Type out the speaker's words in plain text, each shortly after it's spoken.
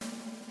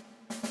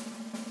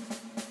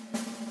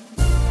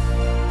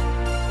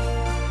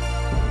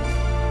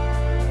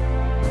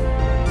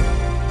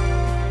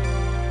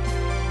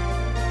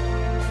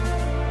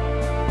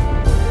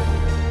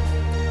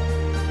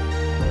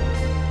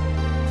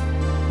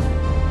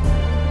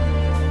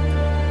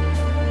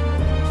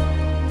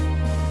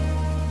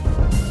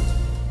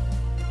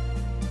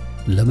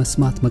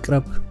ለመስማት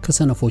መቅረብ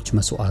ከሰነፎች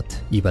መስዋዕት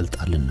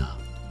ይበልጣልና።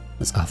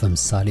 መጽሐፈ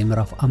ምሳሌ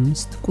ምዕራፍ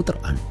 5 ቁጥር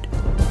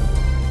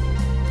 1።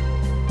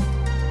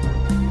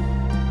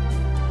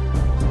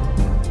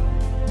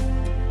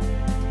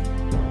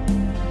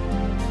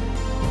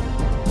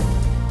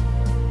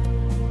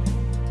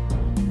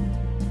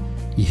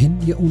 ይህን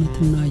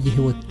የእውነትና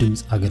የሕይወት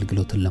ድምጽ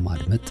አገልግሎትን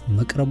ለማድመጥ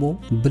መቅረቦ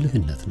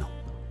ብልህነት ነው።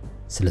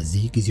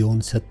 ስለዚህ ጊዜውን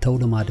ሰጥተው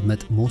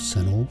ለማድመጥ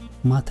መወሰኖ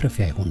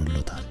ማትረፊያ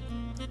ይሆንልዎታል።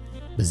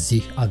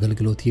 በዚህ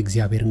አገልግሎት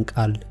የእግዚአብሔርን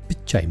ቃል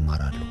ብቻ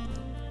ይማራሉ።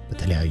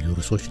 በተለያዩ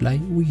ርዕሶች ላይ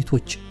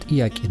ውይይቶች፣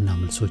 ጥያቄና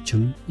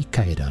መልሶችም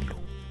ይካሄዳሉ።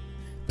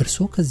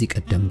 እርስዎ ከዚህ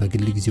ቀደም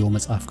በግል ጊዜው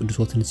መጽሐፍ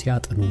ቅዱሶትን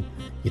ሲያጠኑ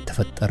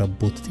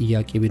የተፈጠረቦት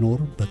ጥያቄ ቢኖር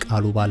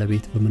በቃሉ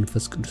ባለቤት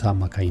በመንፈስ ቅዱስ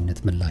አማካኝነት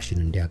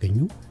ምላሽን እንዲያገኙ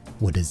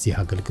ወደዚህ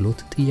አገልግሎት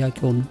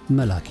ጥያቄውን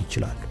መላክ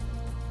ይችላሉ።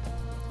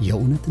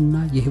 የእውነትና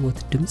የሕይወት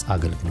ድምጽ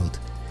አገልግሎት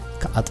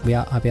ከአጥቢያ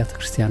አብያተ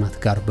ክርስቲያናት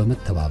ጋር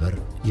በመተባበር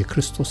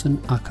የክርስቶስን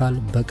አካል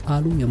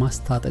በቃሉ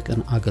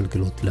የማስታጠቅን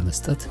አገልግሎት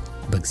ለመስጠት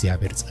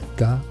በእግዚአብሔር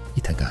ጸጋ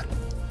ይተጋል።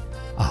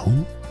 አሁን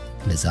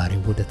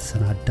ለዛሬው ወደ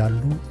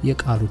ተሰናዳሉ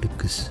የቃሉ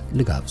ድግስ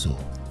ልጋብዞ።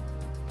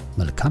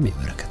 መልካም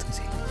የበረከት ጊዜ።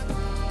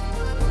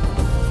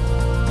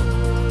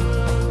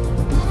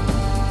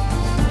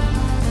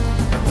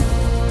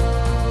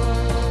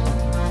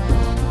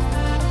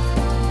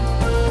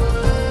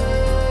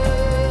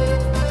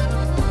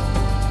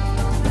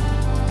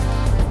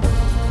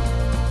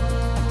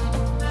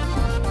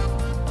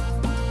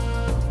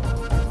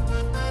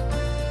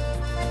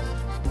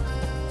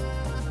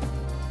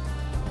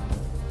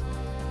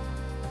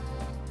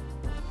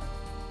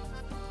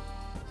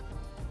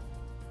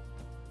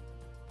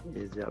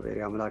 የእግዚአብሔር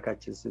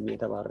አምላካችን ስም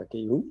የተባረከ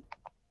ይሁን።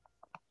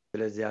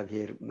 ስለ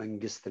እግዚአብሔር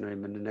መንግስት ነው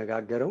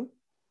የምንነጋገረው።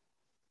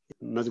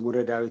 መዝሙረ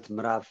ዳዊት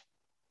ምዕራፍ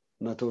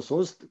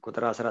 103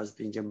 ቁጥር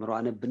 19 ጀምሮ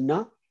አነብና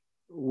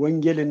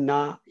ወንጌልና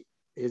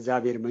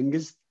የእግዚአብሔር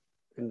መንግስት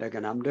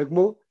እንደገናም ደግሞ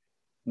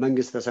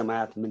መንግስተ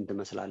ሰማያት ምን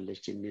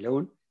ትመስላለች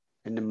የሚለውን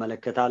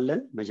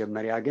እንመለከታለን።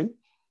 መጀመሪያ ግን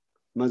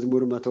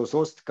መዝሙር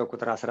 103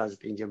 ከቁጥር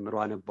 19 ጀምሮ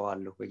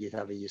አነባዋለሁ በጌታ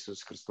በኢየሱስ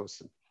ክርስቶስ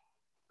ስም።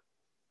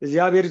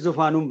 እግዚአብሔር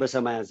ዙፋኑን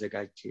በሰማይ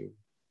አዘጋጀ፣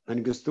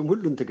 መንግስቱም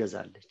ሁሉን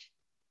ትገዛለች።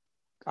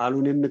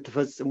 ቃሉን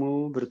የምትፈጽሙ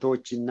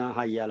ብርቶችና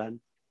ኃያላን፣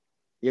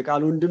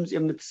 የቃሉን ድምጽ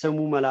የምትሰሙ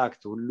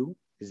መላእክት ሁሉ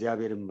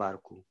እግዚአብሔርን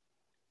ባርኩ።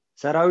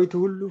 ሰራዊቱ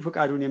ሁሉ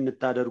ፍቃዱን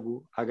የምታደርጉ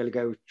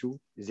አገልጋዮቹ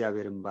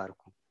እግዚአብሔርን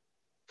ባርኩ።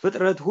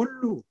 ፍጥረት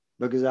ሁሉ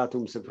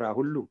በግዛቱም ስፍራ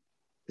ሁሉ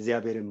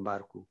እግዚአብሔርን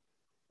ባርኩ።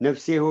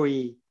 ነፍሴ ሆይ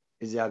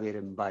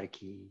እግዚአብሔርን ባርኪ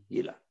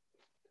ይላል።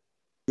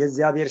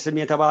 የእግዚአብሔር ስም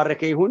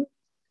የተባረከ ይሁን።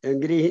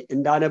 እንግዲህ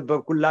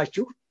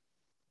እንዳነበብኩላችሁ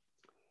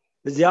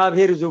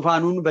እግዚአብሔር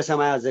ዙፋኑን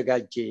በሰማይ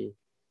አዘጋጀ፣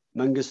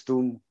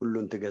 መንግስቱም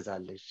ሁሉን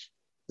ትገዛለች።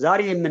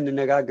 ዛሬ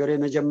የምንነጋገረው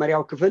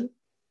የመጀመሪያው ክፍል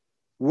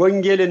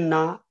ወንጌልና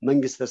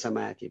መንግስተ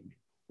ሰማያት የሚል።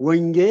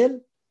 ወንጌል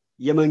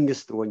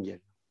የመንግስት ወንጌል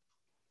ነው።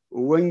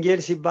 ወንጌል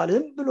ሲባል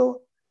ዝም ብሎ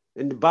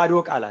ባዶ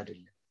ቃል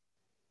አይደለም።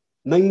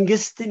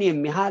 መንግስትን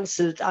የሚያህል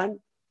ስልጣን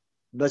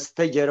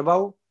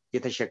በስተጀርባው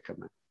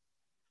የተሸከመ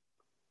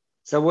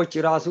ሰዎች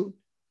ራሱ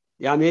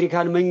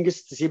የአሜሪካን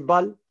መንግስት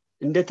ሲባል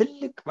እንደ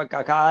ትልቅ በቃ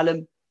ከዓለም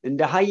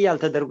እንደ ኃያል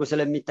ተደርጎ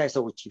ስለሚታይ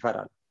ሰዎች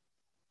ይፈራሉ።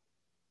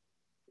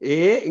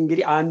 ይሄ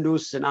እንግዲህ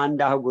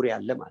አንድ አህጉር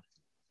ያለ ማለት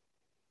ነው።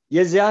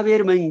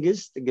 የእግዚአብሔር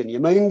መንግስት ግን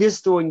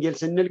የመንግስት ወንጌል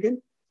ስንል ግን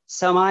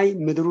ሰማይ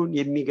ምድሩን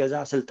የሚገዛ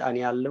ስልጣን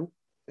ያለው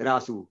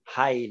ራሱ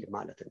ኃይል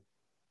ማለት ነው።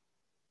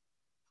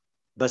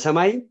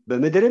 በሰማይ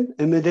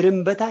በምድርም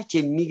በታች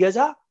የሚገዛ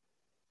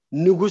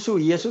ንጉሱ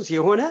ኢየሱስ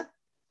የሆነ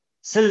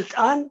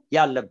ስልጣን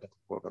ያለበት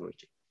ወገኖች።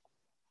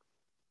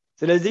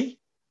 ስለዚህ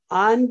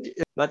አንድ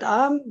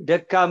በጣም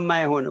ደካማ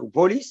የሆነው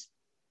ፖሊስ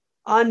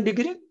አንድ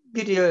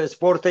ግድግድ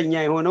ስፖርተኛ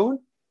የሆነውን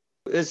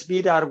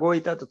ስፒድ አርጎ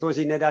ይጠጥቶ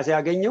ሲነዳ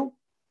ሲያገኘው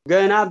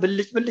ገና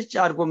ብልጭ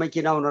አርጎ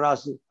መኪናውን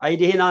ራሱ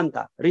አይዲህን አንታ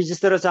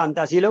ሬጂስተርስ አንታ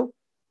ሲለው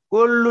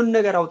ሁሉን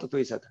ነገር አውጥቶ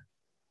ይሰጣል።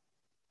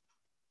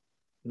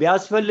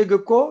 ቢያስፈልግ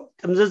እኮ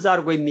ጥምዝዝ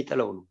አርጎ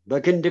የሚጥለው ነው።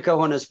 በክንድ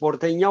ከሆነ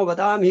ስፖርተኛው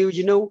በጣም ሂውጅ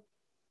ነው፣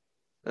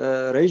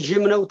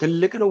 ረጅም ነው፣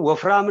 ትልቅ ነው፣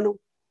 ወፍራም ነው።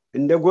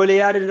 እንደ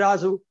ጎልያድ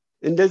ራሱ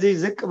እንደዚህ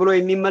ዝቅ ብሎ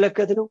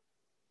የሚመለከት ነው።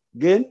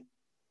 ግን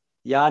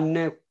ያነ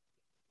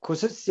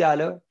ኩስስ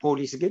ያለ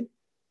ፖሊስ ግን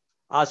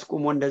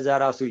አስቆሞ እንደዛ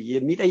ራሱ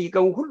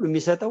የሚጠይቀው ሁሉ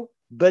የሚሰጠው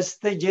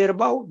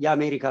በስተጀርባው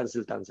የአሜሪካን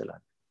ስልጣን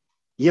ስላለ፣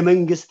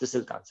 የመንግስት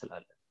ስልጣን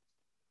ስላለ።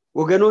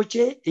 ወገኖቼ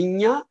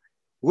እኛ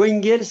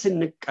ወንጌል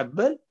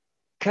ስንቀበል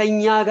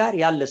ከኛ ጋር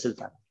ያለ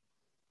ስልጣን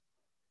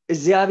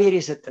እግዚአብሔር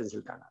የሰጠን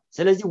ስልጣን አለ።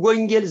 ስለዚህ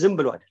ወንጌል ዝም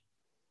ብሎ አይደለም፣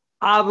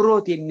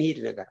 አብሮት የሚሄድ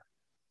ነገር አለ።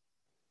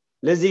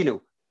 ለዚህ ነው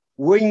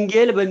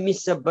ወንጌል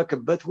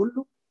በሚሰበክበት ሁሉ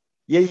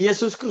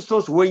የኢየሱስ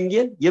ክርስቶስ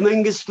ወንጌል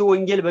የመንግስቱ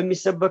ወንጌል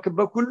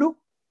በሚሰበክበት ሁሉ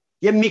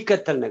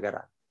የሚከተል ነገር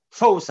አለ።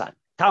 ፈውስ አለ፣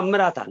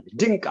 ታምራት አለ፣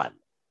 ድንቅ አለ።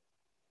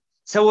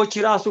 ሰዎች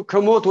ራሱ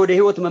ከሞት ወደ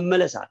ህይወት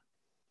መመለስ አለ፣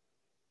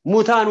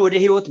 ሙታን ወደ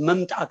ህይወት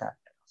መምጣት አለ፣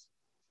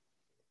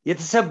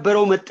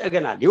 የተሰበረው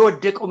መጠገን አለ፣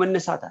 የወደቀው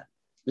መነሳት አለ።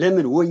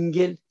 ለምን?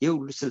 ወንጌል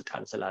የሁሉ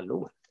ስልጣን ስላለው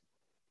ማለት ነው።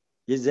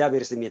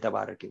 የእግዚአብሔር ስም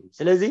የተባረከ ይሁን።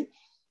 ስለዚህ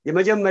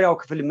የመጀመሪያው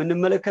ክፍል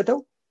የምንመለከተው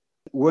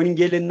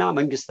ወንጌልና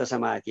መንግስተ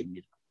ሰማያት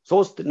የሚል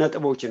ሶስት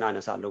ነጥቦችን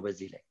አነሳለሁ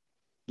በዚህ ላይ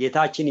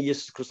ጌታችን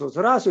ኢየሱስ ክርስቶስ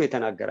ራሱ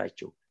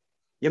የተናገራቸው።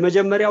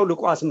 የመጀመሪያው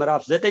ሉቃስ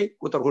ምዕራፍ 9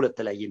 ቁጥር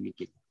 2 ላይ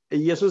የሚገኝ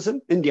ኢየሱስም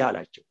እንዲህ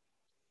አላቸው፣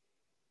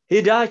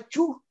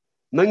 ሄዳችሁ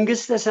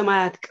መንግስተ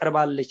ሰማያት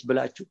ቀርባለች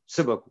ብላችሁ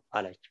ስበኩ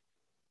አላቸው።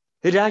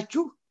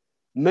 ሄዳችሁ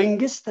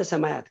መንግስተ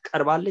ሰማያት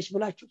ቀርባለች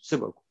ብላችሁ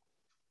ስበኩ።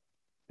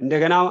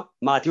 እንደገና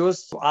ማቴዎስ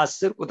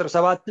 10 ቁጥር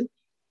 7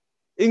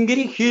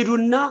 እንግዲህ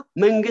ሂዱና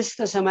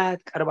መንግስተ ሰማያት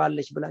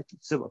ቀርባለች ብላችሁ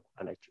ስበኩ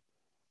አላቸው።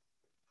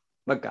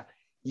 በቃ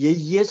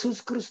የኢየሱስ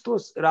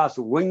ክርስቶስ ራሱ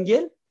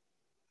ወንጌል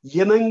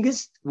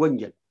የመንግስት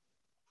ወንጌል።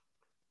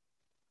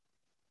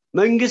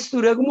 መንግስቱ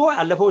ደግሞ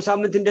ያለፈው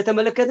ሳምንት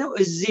እንደተመለከተው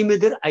እዚህ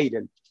ምድር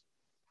አይደለም፣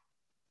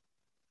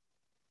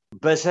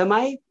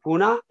 በሰማይ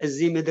ሆና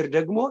እዚህ ምድር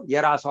ደግሞ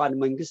የራሷን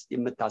መንግስት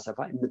የምታሰፋ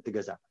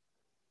የምትገዛ።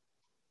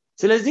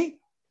 ስለዚህ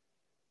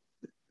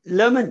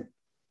ለምን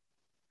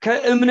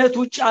ከእምነት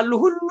ውጭ ያሉ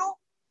ሁሉ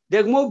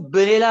ደግሞ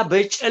በሌላ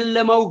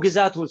በጨለማው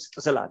ግዛት ውስጥ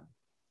ስላሉ፣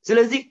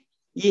 ስለዚህ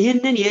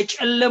ይህንን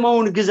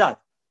የጨለማውን ግዛት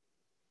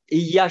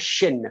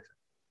እያሸነፈ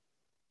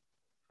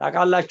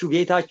ታውቃላችሁ።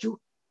 ቤታችሁ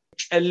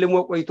ጨልሞ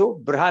ቆይቶ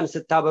ብርሃን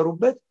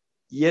ስታበሩበት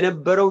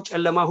የነበረው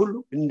ጨለማ ሁሉ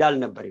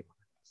እንዳልነበር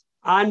ይሆናል።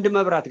 አንድ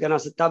መብራት ገና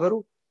ስታበሩ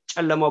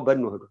ጨለማው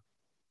በኖ ሄዶ።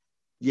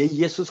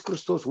 የኢየሱስ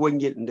ክርስቶስ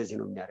ወንጌል እንደዚህ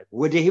ነው የሚያደርገው።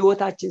 ወደ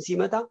ህይወታችን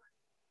ሲመጣ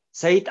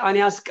ሰይጣን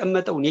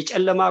ያስቀመጠውን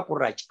የጨለማ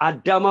ቁራጭ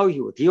አዳማዊ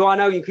ህይወት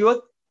ሔዋናዊ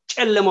ህይወት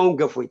ጨለማውን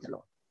ገፎ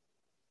ይጥለዋል።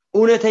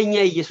 እውነተኛ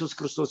ኢየሱስ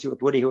ክርስቶስ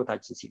ህይወት ወደ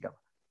ህይወታችን ሲገባ፣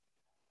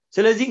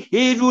 ስለዚህ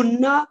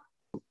ሄዱና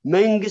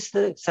መንግስተ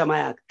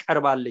ሰማያት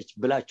ቀርባለች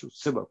ብላችሁ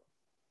ስበኩ።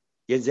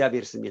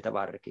 የእግዚአብሔር ስም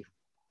የተባረከ ይሁን።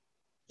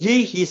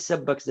 ይህ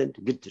ይሰበክ ዘንድ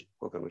ግድ ነው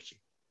ወገኖች።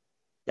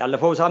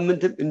 ያለፈው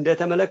ሳምንትም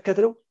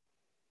እንደተመለከትነው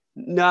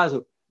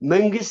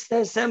መንግስተ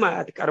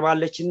ሰማያት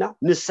ቀርባለችና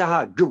ንስሐ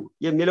ግቡ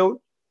የሚለውን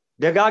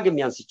ደጋግም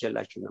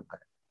ያንስቼላችሁ ነበር።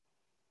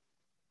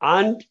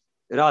 አንድ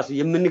ራሱ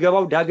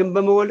የምንገባው ዳግም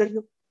በመወለድ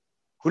ነው።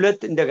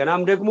 ሁለት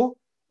እንደገናም ደግሞ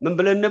ምን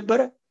ብለን ነበር?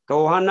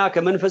 ከውሃና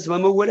ከመንፈስ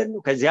በመወለድ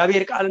ነው።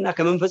 ከእግዚአብሔር ቃልና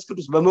ከመንፈስ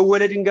ቅዱስ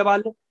በመወለድ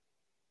እንገባለን።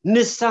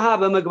 ንስሐ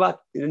በመግባት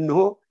እንሆ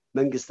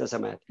መንግስተ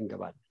ሰማያት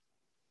እንገባለን።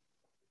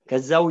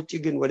 ከዛ ውጪ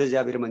ግን ወደ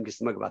እግዚአብሔር መንግስት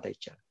መግባት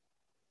አይቻልም።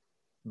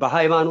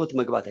 በሃይማኖት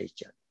መግባት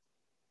አይቻልም።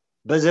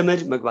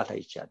 በዘመድ መግባት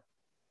አይቻልም።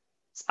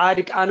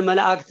 ጻድቃን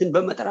መላእክትን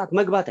በመጥራት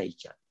መግባት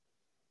አይቻልም።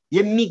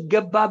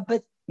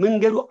 የሚገባበት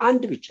መንገዱ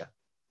አንድ ብቻ፣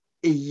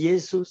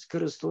 ኢየሱስ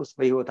ክርስቶስ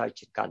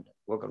በህይወታችን ካለ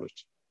ወገኖች።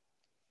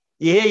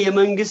 ይሄ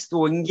የመንግስት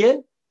ወንጌል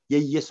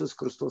የኢየሱስ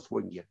ክርስቶስ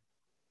ወንጌል።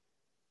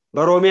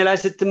 በሮሜ ላይ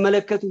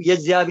ስትመለከቱ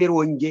የእግዚአብሔር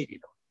ወንጌል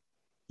ይላል፣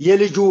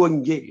 የልጁ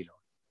ወንጌል ይላል።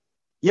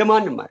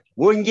 የማንም አይደለም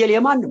ወንጌል፣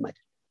 የማንም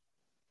አይደለም።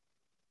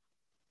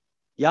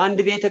 የአንድ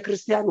ቤተ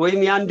ክርስቲያን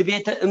ወይም የአንድ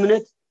ቤተ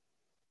እምነት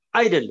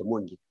አይደለም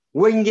ወንጌል።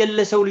 ወንጌል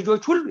ለሰው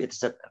ልጆች ሁሉ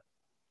የተሰጠ።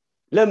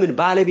 ለምን?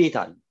 ባለቤት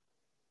አለ።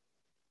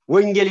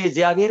 ወንጌል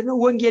የእግዚአብሔር ነው።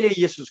 ወንጌል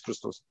የኢየሱስ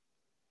ክርስቶስ ነው።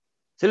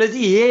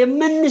 ስለዚህ ይሄ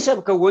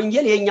የምንሰብከው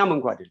ወንጌል የኛም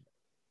እንኳን አይደለም፣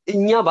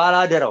 እኛ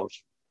ባላደራዎች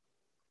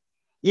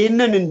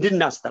ይህንን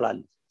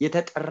እንድናስተላልፍ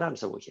የተጠራን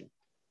ሰዎች ነን።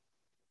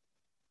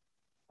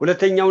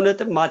 ሁለተኛው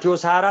ነጥብ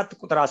ማቴዎስ 24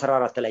 ቁጥር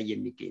 14 ላይ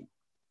የሚገኝ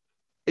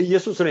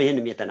ኢየሱስ ነው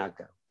ይሄንም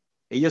የተናገረው።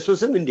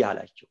 ኢየሱስም እንዲህ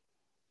አላቸው፣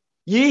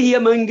 ይህ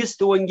የመንግስት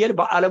ወንጌል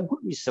በዓለም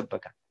ሁሉ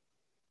ይሰበካል፣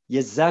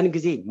 የዛን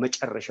ጊዜ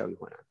መጨረሻው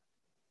ይሆናል።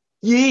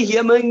 ይህ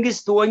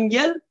የመንግስት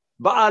ወንጌል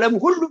በዓለም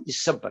ሁሉ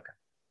ይሰበካል፣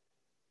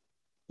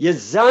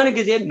 የዛን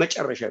ጊዜ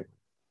መጨረሻው ይሆናል።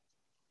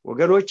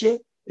 ወገኖቼ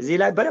እዚህ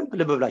ላይ በደንብ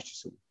ልብ ብላችሁ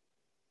ስሙ።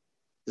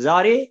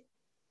 ዛሬ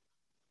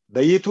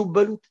በዩቲዩብ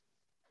በሉት፣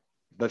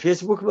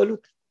 በፌስቡክ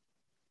በሉት፣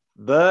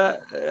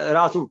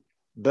 በራሱ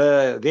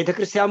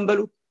በቤተክርስቲያን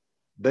በሉት፣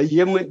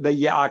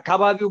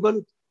 በየአካባቢው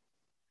በሉት፣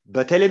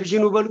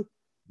 በቴሌቪዥኑ በሉት፣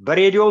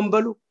 በሬዲዮም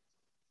በሉት፣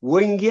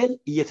 ወንጌል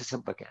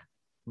እየተሰበከ ያለ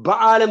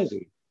በዓለም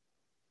ዙሪያ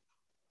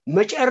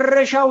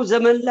መጨረሻው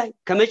ዘመን ላይ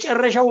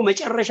ከመጨረሻው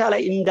መጨረሻ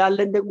ላይ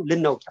እንዳለን ደግሞ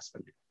ልናውቅ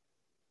ያስፈልጋል።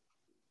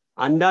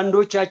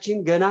 አንዳንዶቻችን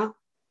ገና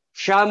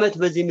ሺህ ዓመት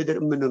በዚህ ምድር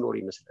የምንኖር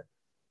ይመስላል።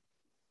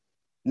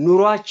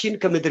 ኑሯችን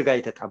ከምድር ጋር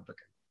የተጣበቀ፣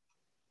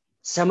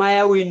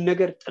 ሰማያዊን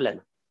ነገር ጥለን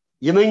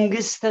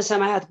የመንግስተ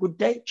ሰማያት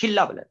ጉዳይ ችላ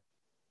ብለን፣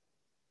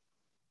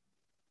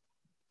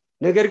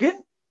 ነገር ግን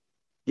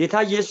ጌታ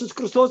ኢየሱስ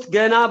ክርስቶስ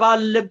ገና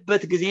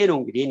ባለበት ጊዜ ነው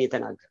እንግዲህ እኔ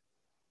ተናገር፣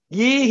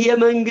 ይህ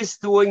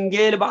የመንግስት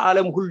ወንጌል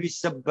በዓለም ሁሉ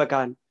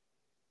ይሰበካል፣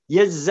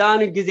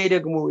 የዛን ጊዜ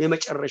ደግሞ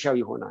የመጨረሻው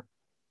ይሆናል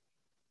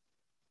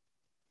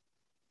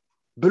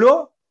ብሎ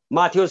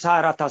ማቴዎስ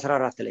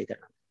 24:14 ላይ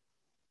ተናገረ።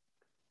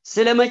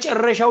 ስለ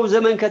መጨረሻው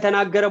ዘመን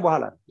ከተናገረ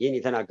በኋላ ይሄን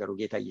የተናገረው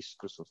ጌታ ኢየሱስ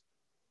ክርስቶስ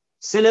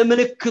ስለ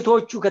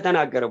ምልክቶቹ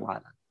ከተናገረ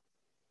በኋላ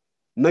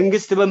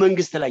መንግስት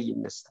በመንግስት ላይ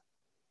ይነሳል፣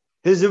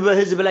 ህዝብ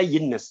በህዝብ ላይ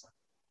ይነሳል፣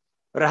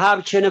 ረሃብ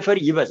ቸነፈር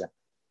ይበዛል።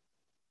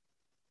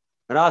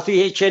 ራሱ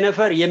ይሄ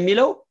ቸነፈር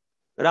የሚለው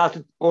ራሱ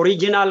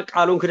ኦሪጂናል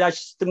ቃሉን ክዳች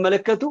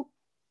ስትመለከቱ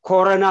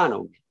ኮሮና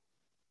ነው።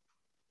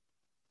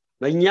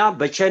 በእኛ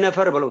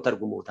በቸነፈር ብለው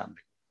ተርጉመውታል።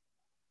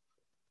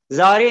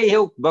 ዛሬ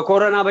ይሄው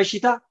በኮሮና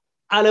በሽታ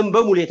ዓለም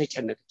በሙሉ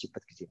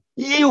የተጨነቀችበት ጊዜ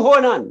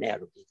ይሆናል ነው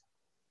ያለው ጌታ።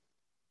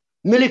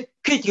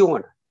 ምልክት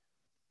ይሆናል።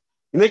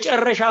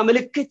 የመጨረሻ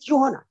ምልክት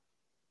ይሆናል።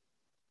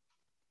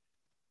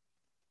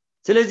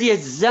 ስለዚህ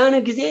የዛን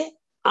ጊዜ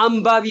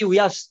አንባቢው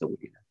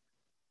ያስተውል ይላል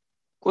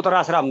ቁጥር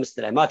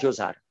 15 ላይ ማቴዎስ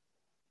 4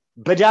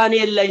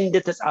 በዳንኤል ላይ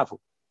እንደተጻፈው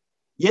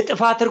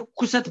የጥፋት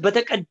ርኩሰት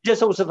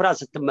በተቀደሰው ስፍራ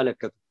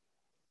ስትመለከቱ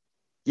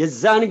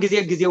የዛን ጊዜ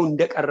ጊዜው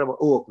እንደቀረበ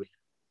እወቁ።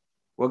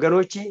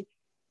 ወገኖቼ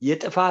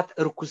የጥፋት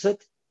ርኩሰት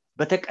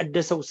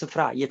በተቀደሰው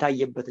ስፍራ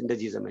የታየበት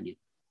እንደዚህ ዘመን ነው።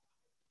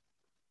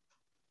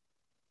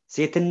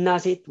 ሴትና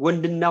ሴት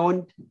ወንድና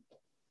ወንድ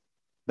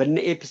በነ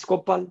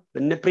ኤጲስቆጶል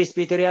በነ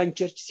ፕሬስቢቴሪያን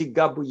ቸርች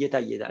ሲጋቡ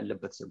እየታየ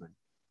ያለበት ዘመን።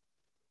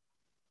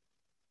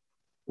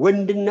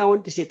 ወንድና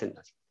ወንድ ሴትና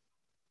ሴት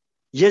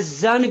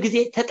የዛን ጊዜ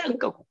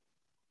ተጠንቀቁ።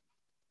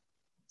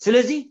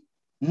 ስለዚህ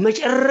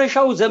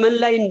መጨረሻው ዘመን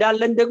ላይ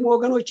እንዳለን ደግሞ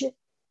ወገኖቼ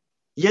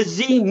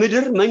የዚህ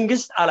ምድር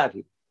መንግስት አላፊ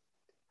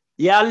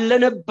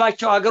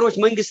ያለነባቸው ሀገሮች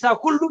መንግስታት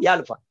ሁሉ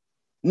ያልፋል።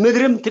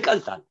 ምድርም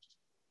ትቀልጣለች፣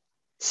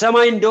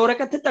 ሰማይ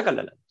እንደወረቀት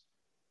ትጠቀለላለች።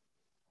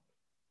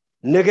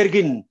 ነገር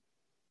ግን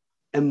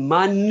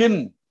ማንም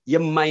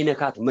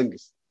የማይነካት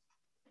መንግስት፣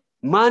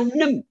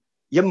 ማንም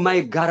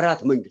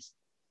የማይጋራት መንግስት፣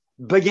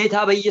 በጌታ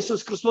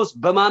በኢየሱስ ክርስቶስ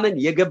በማመን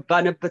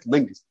የገባንበት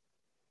መንግስት፣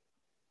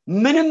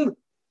 ምንም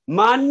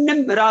ማንም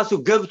ራሱ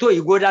ገብቶ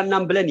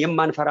ይጎዳናም ብለን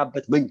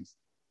የማንፈራበት መንግስት፣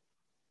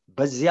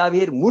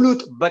 በእግዚአብሔር ሙሉ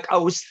ጥበቃ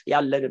ውስጥ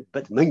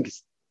ያለንበት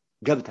መንግስት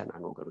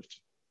ገብተናል ወገኖች።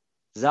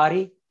 ዛሬ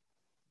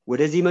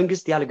ወደዚህ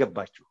መንግስት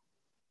ያልገባችሁ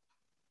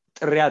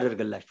ጥሪ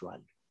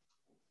ያደርግላችኋል።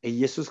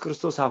 ኢየሱስ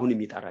ክርስቶስ አሁንም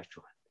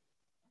ይጠራችኋል።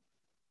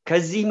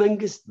 ከዚህ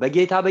መንግስት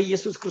በጌታ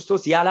በኢየሱስ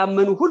ክርስቶስ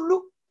ያላመኑ ሁሉ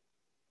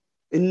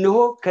እነሆ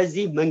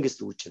ከዚህ መንግስት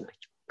ውጭ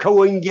ናቸው።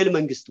 ከወንጌል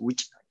መንግስት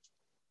ውጭ ናቸው።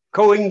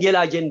 ከወንጌል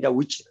አጀንዳ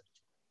ውጭ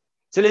ናቸው።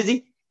 ስለዚህ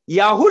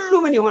ያ ሁሉ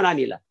ምን ይሆናል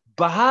ይላል?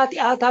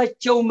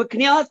 በኃጢአታቸው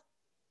ምክንያት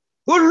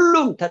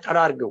ሁሉም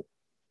ተጠራርገው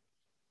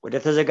ወደ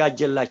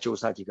ተዘጋጀላቸው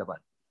እሳት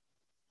ይገባል።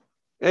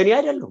 እኔ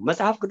አይደለም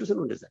መጽሐፍ ቅዱስ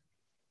ነው እንደዛ።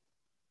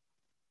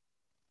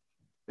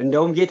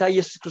 እንደውም ጌታ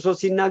ኢየሱስ ክርስቶስ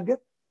ሲናገር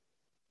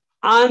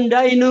አንድ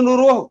አይን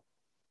ኑሮ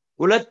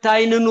ሁለት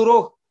አይን ኑሮ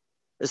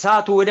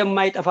እሳቱ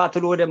ወደማይጠፋ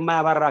ትል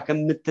ወደማያባራ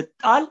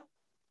ከምትጣል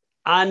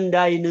አንድ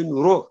አይን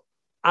ኑሮ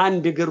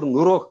አንድ እግር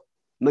ኑሮ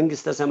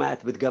መንግስተ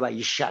ሰማያት ብትገባ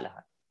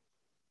ይሻላል።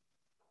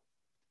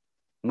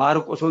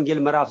 ማርቆስ ወንጌል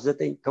ምዕራፍ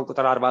 9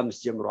 ከቁጥር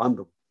 45 ጀምሮ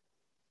አንብቡ።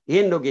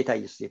 ይሄን ነው ጌታ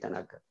ኢየሱስ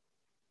የተናገረው።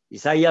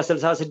 ኢሳይያስ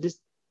 66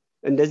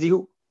 እንደዚሁ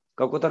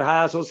ከቁጥር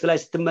 23 ላይ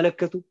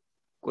ስትመለከቱ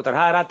ቁጥር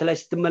 24 ላይ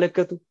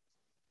ስትመለከቱ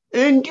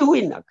እንዲሁ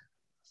ይናገራል።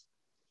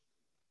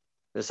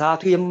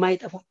 እሳቱ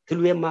የማይጠፋ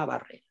ትሉ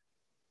የማያባራ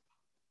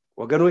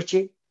ወገኖቼ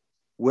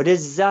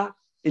ወደዛ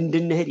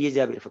እንድንሄድ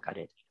የእግዚአብሔር ፈቃድ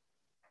አይደለም።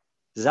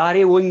 ዛሬ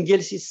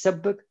ወንጌል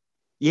ሲሰበክ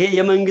ይሄ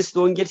የመንግስት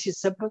ወንጌል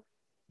ሲሰበክ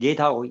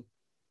ጌታ ሆይ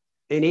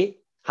እኔ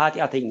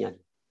ኃጢአተኛ ነኝ፣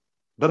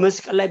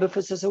 በመስቀል ላይ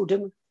በፈሰሰው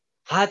ደም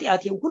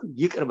ኃጢአቴን ሁሉ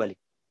ይቅር በለኝ፣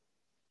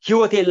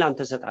 ሕይወቴን ላንተ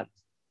እሰጣለሁ፣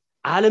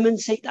 ዓለምን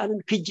ሰይጣንን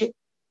ክጄ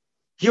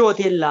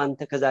ሕይወቴን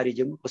ላንተ ከዛሬ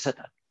ጀምሮ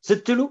እሰጣለሁ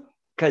ስትሉ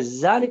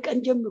ከዛን ቀን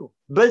ጀምሮ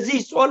በዚህ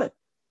ጸሎት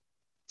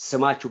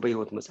ስማችሁ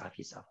በሕይወት መጽሐፍ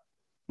ይጻፋል።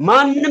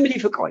 ማንም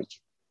ሊፍቀው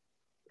አይችልም።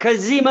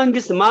 ከዚህ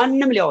መንግስት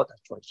ማንም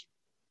ሊያወጣችሁ አይችልም።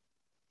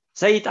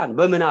 ሰይጣን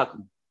በምን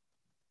አቅሙ፣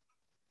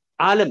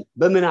 ዓለም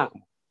በምን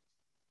አቅሙ?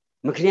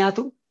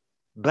 ምክንያቱም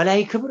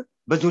በላይ ክብር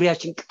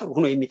በዙሪያችን ቅጥር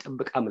ሆኖ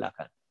የሚጠብቅ አምላክ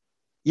አለ፣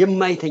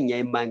 የማይተኛ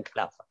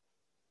የማይንቀላፋ።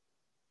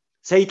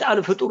 ሰይጣን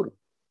ፍጡር ነው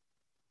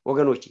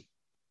ወገኖቼ።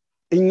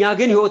 እኛ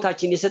ግን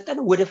ሕይወታችን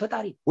የሰጠነው ወደ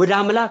ፈጣሪ ወደ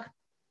አምላክ።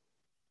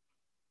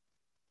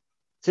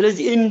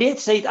 ስለዚህ እንዴት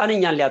ሰይጣን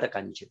እኛን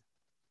ሊያጠቃን ይችላል?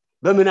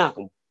 በምን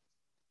አቅሙ?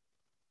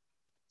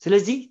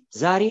 ስለዚህ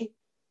ዛሬ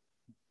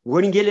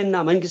ወንጌልና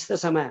መንግስተ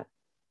ሰማያት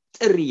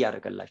ጥሪ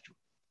ያደርጋላችሁ።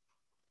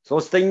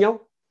 ሶስተኛው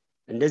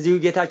እንደዚሁ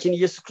ጌታችን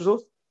ኢየሱስ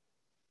ክርስቶስ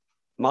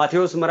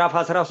ማቴዎስ ምዕራፍ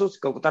 13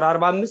 ከቁጥር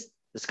 45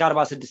 እስከ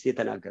 46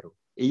 የተናገረው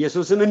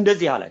ኢየሱስም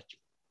እንደዚህ አላቸው፣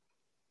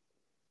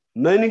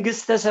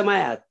 መንግስተ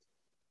ሰማያት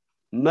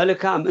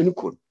መልካም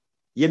እንቁን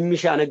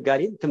የሚሻ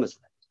ነጋዴን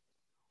ትመስላለች።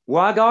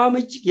 ዋጋዋም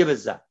እጅግ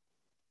የበዛ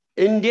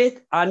እንዴት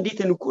አንዲት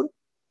እንቁን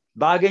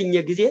ባገኘ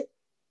ጊዜ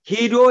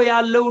ሄዶ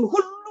ያለውን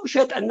ሁሉ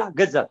ሸጠና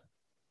ገዛት።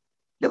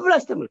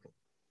 ለብላስ ተመልከቱ።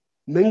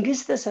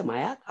 መንግስተ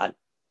ሰማያት አለ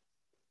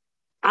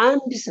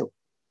አንድ ሰው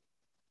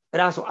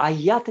ራሱ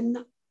አያትና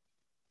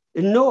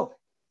እነሆ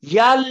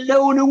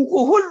ያለውን እንቁ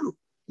ሁሉ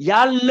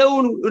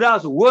ያለውን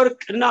ራሱ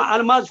ወርቅና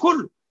አልማዝ ሁሉ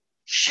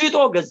ሽጦ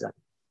ገዛት።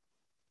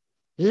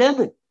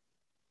 ለምን?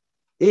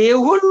 ይሄ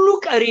ሁሉ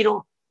ቀሪ ነው።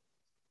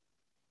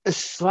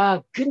 እሷ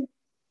ግን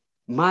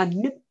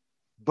ማንም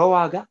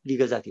በዋጋ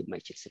ሊገዛት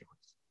የማይችል ስለሆነ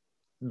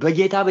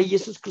በጌታ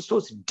በኢየሱስ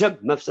ክርስቶስ ደም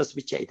መፍሰስ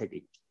ብቻ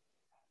የተገኘ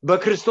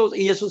በክርስቶስ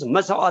ኢየሱስ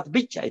መስዋዕት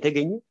ብቻ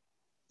የተገኘ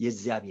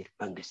የእግዚአብሔር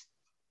መንግስት።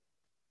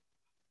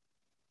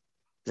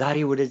 ዛሬ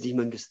ወደዚህ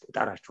መንግስት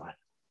እጠራችኋለሁ።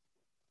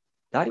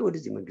 ዛሬ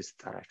ወደዚህ መንግስት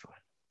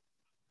እጠራችኋለሁ።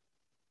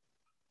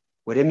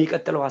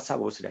 ወደሚቀጥለው ሐሳብ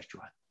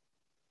ወስዳችኋል።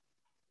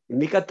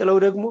 የሚቀጥለው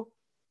ደግሞ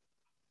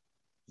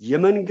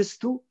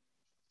የመንግስቱ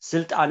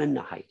ስልጣንና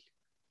ኃይል።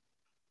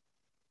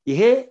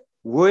 ይሄ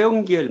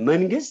ወንጌል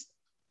መንግስት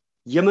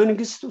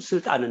የመንግስቱ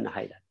ስልጣንና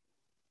ኃይል።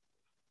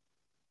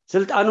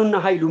 ስልጣኑና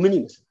ኃይሉ ምን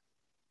ይመስላል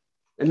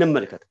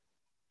እንመልከት።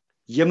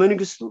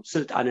 የመንግስቱ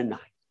ስልጣንና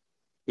ኃይል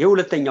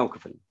የሁለተኛው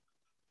ክፍል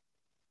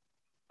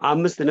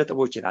 5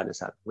 ነጥቦችን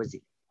አነሳለሁ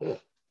በዚህ።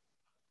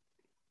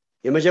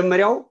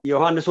 የመጀመሪያው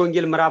ዮሐንስ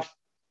ወንጌል ምዕራፍ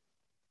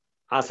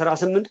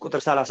 18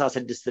 ቁጥር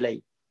 36 ላይ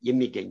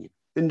የሚገኝ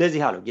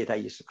እንደዚህ አለው ጌታ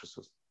ኢየሱስ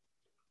ክርስቶስ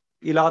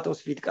ጲላጦስ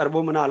ፊት ቀርቦ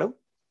ምን አለው?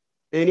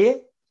 እኔ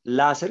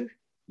ላስርህ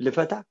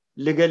ልፈታ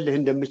ልገልህ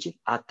እንደምችል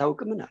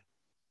አታውቅምን አለ።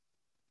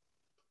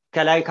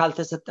 ከላይ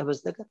ካልተሰጠ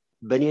በስተቀር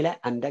በእኔ ላይ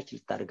አንዳች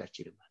ልታደርግ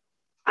አትችልም።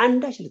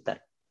 አንዳች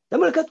ልታደርግ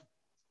ተመልከቱ።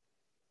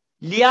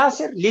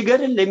 ሊያስር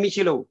ሊገድል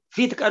ለሚችለው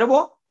ፊት ቀርቦ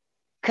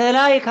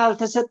ከላይ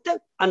ካልተሰጠ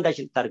አንዳች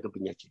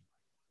ልታደርግብኝ አትችልም።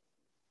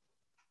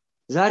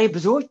 ዛሬ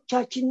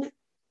ብዙዎቻችን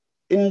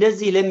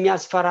እንደዚህ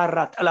ለሚያስፈራራ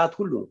ጠላት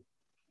ሁሉ ነው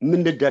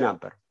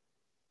ምንድደናበር።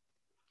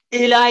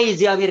 ኢላይ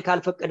እግዚአብሔር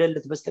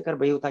ካልፈቀደለት በስተቀር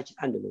በህይወታችን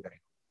አንድ ነገር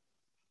አይሆንም፣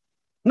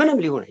 ምንም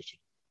ሊሆን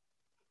አይችልም።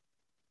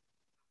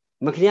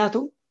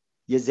 ምክንያቱም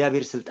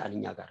የእግዚአብሔር ስልጣን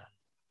እኛ ጋር አለ፣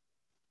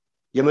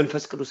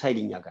 የመንፈስ ቅዱስ ኃይል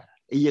እኛ ጋር አለ፣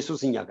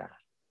 ኢየሱስ እኛ ጋር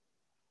አለ።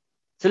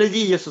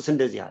 ስለዚህ ኢየሱስ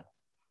እንደዚህ አለ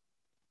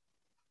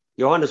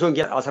ዮሐንስ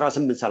ወንጌል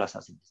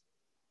 18:36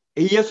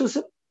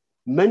 ኢየሱስም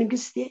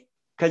መንግስቴ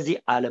ከዚህ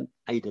ዓለም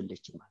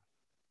አይደለችም ማለት።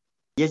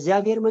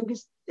 የእግዚአብሔር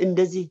መንግስት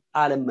እንደዚህ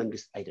ዓለም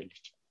መንግስት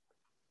አይደለችም።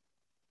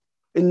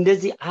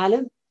 እንደዚህ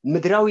ዓለም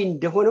ምድራዊ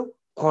እንደሆነው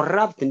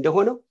ኮራፕት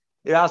እንደሆነው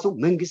ራሱ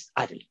መንግስት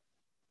አይደለም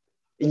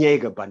እኛ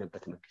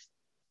የገባንበት መንግስት።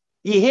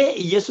 ይሄ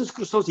ኢየሱስ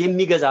ክርስቶስ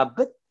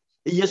የሚገዛበት፣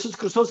 ኢየሱስ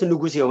ክርስቶስ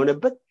ንጉስ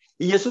የሆነበት፣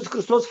 ኢየሱስ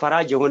ክርስቶስ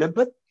ፈራጅ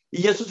የሆነበት፣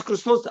 ኢየሱስ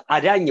ክርስቶስ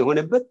አዳኝ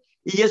የሆነበት፣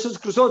 ኢየሱስ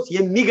ክርስቶስ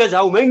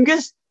የሚገዛው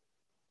መንግስት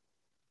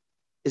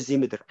እዚህ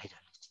ምድር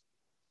አይደለች።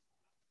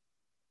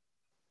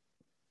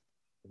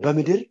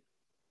 በምድር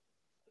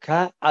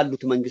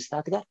ከአሉት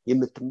መንግስታት ጋር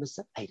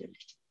የምትመሰል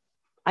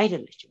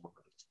አይደለችም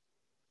ወገኖች።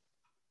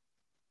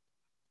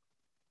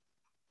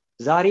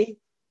 ዛሬ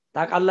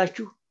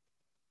ታውቃላችሁ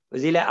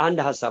እዚህ ላይ አንድ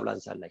ሐሳብ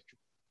ላንሳላችሁ።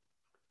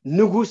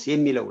 ንጉስ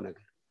የሚለው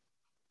ነገር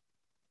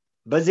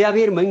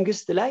በእግዚአብሔር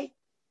መንግስት ላይ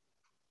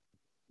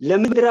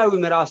ለምድራዊ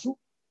ራሱ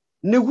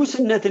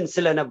ንጉስነትን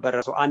ስለነበረ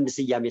ሰው አንድ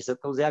ስያሜ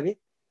የሰጠው እግዚአብሔር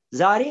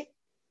ዛሬ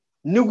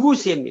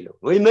ንጉስ የሚለው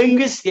ወይ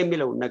መንግስት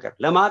የሚለው ነገር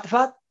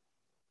ለማጥፋት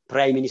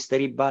ፕራይም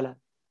ሚኒስተር ይባላል፣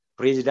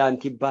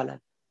 ፕሬዚዳንት ይባላል፣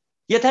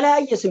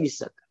 የተለያየ ስም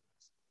ይሰጣል፣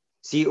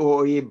 ሲኦኦ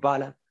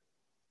ይባላል።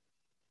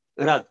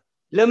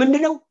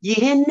 ለምንድነው?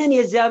 ይሄንን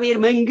የእግዚአብሔር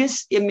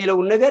መንግስት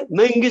የሚለውን ነገር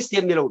መንግስት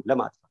የሚለውን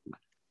ለማጥፋት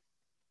ማለት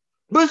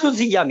ብዙ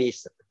ስያሜ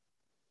ይሰጣል።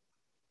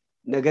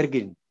 ነገር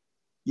ግን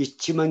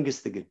ይህች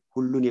መንግስት ግን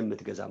ሁሉን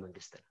የምትገዛ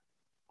መንግስት ነው።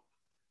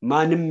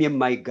 ማንም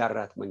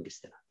የማይጋራት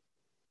መንግስት ነው።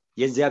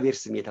 የእግዚአብሔር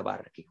ስም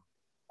የተባረከ ይሁን።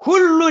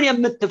 ሁሉን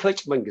የምትፈጭ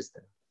መንግስት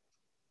ነው።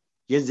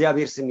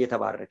 የእግዚአብሔር ስም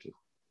የተባረከ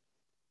ይሁን።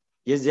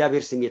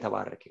 የእግዚአብሔር ስም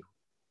የተባረከ ይሁን።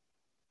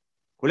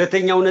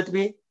 ሁለተኛው ነጥቤ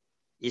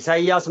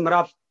ኢሳይያስ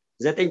ምዕራፍ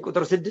 9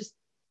 ቁጥር 6፣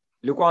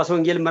 ሉቃስ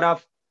ወንጌል ምዕራፍ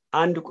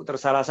 1 ቁጥር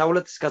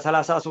 32 እስከ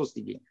 33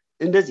 ይገኛል።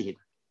 እንደዚህ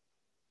ይላል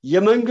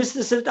የመንግስት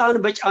ስልጣን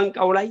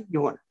በጫንቃው ላይ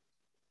ይሆናል።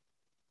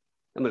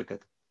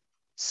 ተመልከቱ።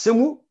 ስሙ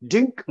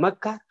ድንቅ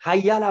መካር፣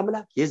 ኃያል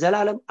አምላክ፣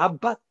 የዘላለም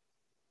አባት፣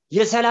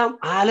 የሰላም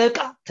አለቃ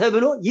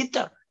ተብሎ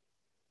ይጠራል።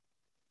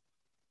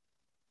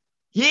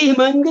 ይህ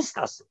መንግስት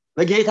አስቡ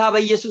በጌታ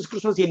በኢየሱስ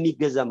ክርስቶስ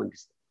የሚገዛ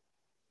መንግስት።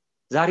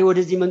 ዛሬ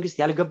ወደዚህ መንግስት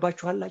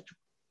ያልገባችሁ አላችሁ፣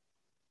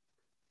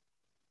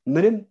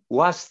 ምንም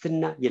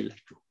ዋስትና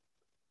የላችሁ።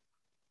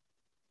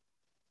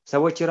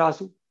 ሰዎች ራሱ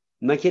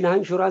መኪና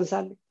ኢንሹራንስ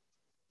አለ፣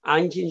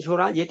 አንቺ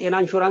ኢንሹራንስ፣ የጤና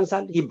ኢንሹራንስ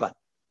አለ ይባል።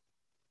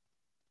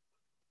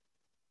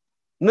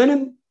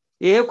 ምንም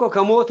ይሄ እኮ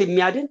ከሞት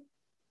የሚያድን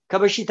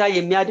ከበሽታ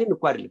የሚያድን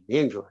እኮ አይደለም። ይሄ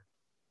ኢንሹራንስ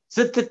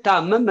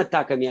ስትታመም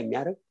መታከሚያ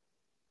የሚያደርግ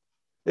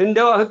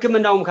እንደው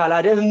ህክምናውም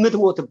ካላደ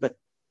የምትሞትበት።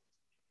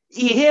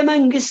 ይሄ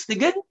መንግስት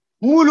ግን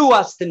ሙሉ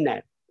ዋስትና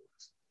ያለው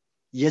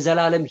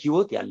የዘላለም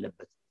ህይወት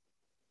ያለበት፣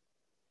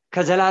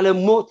 ከዘላለም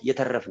ሞት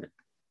የተረፍነበት፣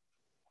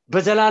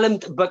 በዘላለም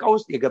ጥበቃ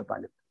ውስጥ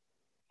የገባንበት፣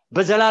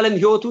 በዘላለም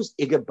ህይወት ውስጥ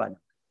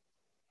የገባንበት፣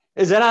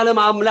 ዘላለም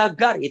አምላክ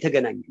ጋር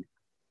የተገናኘን፣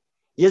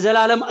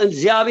 የዘላለም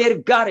እግዚአብሔር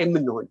ጋር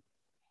የምንሆን፣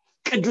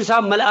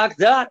 ቅዱሳን መላእክት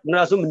ጋር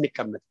ራሱ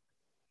የምንቀመጥ፣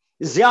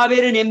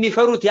 እግዚአብሔርን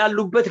የሚፈሩት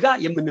ያሉበት ጋር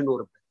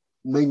የምንኖርበት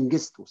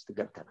መንግስት ውስጥ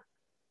ገብተናል።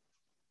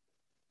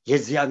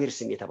 የእግዚአብሔር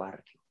ስም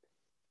የተባረከ ይሁን።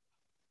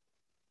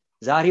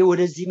 ዛሬ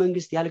ወደዚህ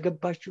መንግስት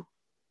ያልገባችሁ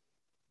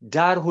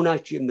ዳር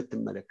ሆናችሁ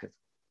የምትመለከቱ፣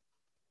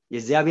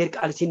 የእግዚአብሔር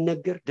ቃል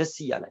ሲነገር ደስ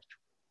ይላችሁ፣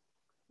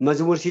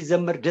 መዝሙር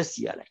ሲዘመር ደስ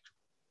ይላችሁ፣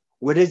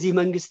 ወደዚህ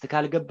መንግስት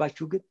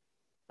ካልገባችሁ ግን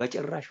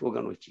በጭራሽ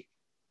ወገኖቼ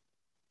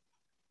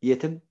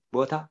የትም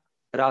ቦታ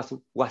ራሱ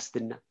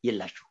ዋስትና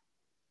የላችሁ።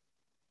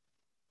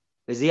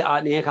 እዚህ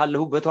እኔ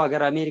ካለሁበት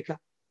ሀገር አሜሪካ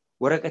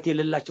ወረቀት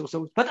የሌላቸው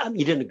ሰዎች በጣም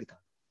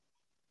ይደነግጣሉ።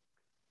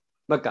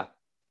 በቃ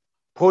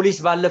ፖሊስ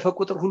ባለፈ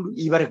ቁጥር ሁሉ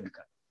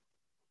ይበረግጋል።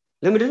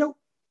 ለምንድነው?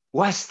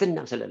 ዋስትና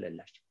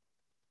ስለሌላቸው፣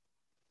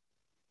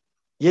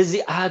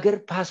 የዚህ ሀገር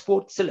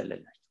ፓስፖርት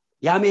ስለሌላቸው፣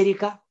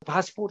 የአሜሪካ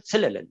ፓስፖርት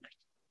ስለሌላቸው፣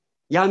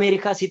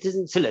 የአሜሪካ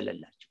ሲቲዝን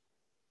ስለሌላቸው።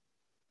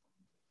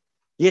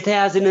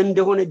 የተያዝን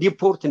እንደሆነ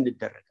ዲፖርት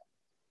እንደረጋለን፣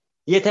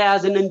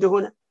 የተያዝን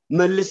እንደሆነ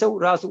መልሰው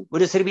ራሱ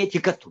ወደ እስር ቤት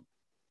ይከቱ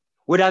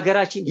ወደ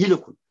ሀገራችን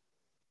ይልኩን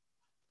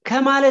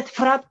ከማለት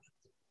ፍርሃት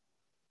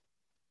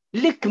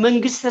ልክ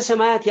መንግስተ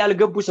ሰማያት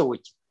ያልገቡ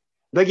ሰዎች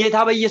በጌታ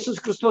በኢየሱስ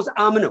ክርስቶስ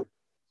አምነው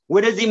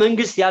ወደዚህ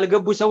መንግስት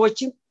ያልገቡ ሰዎች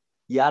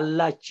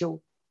ያላቸው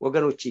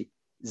ወገኖች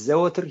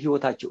ዘወትር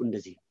ህይወታቸው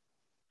እንደዚህ ነው።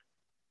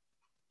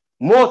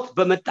 ሞት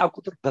በመጣ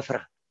ቁጥር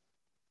በፍርሃት፣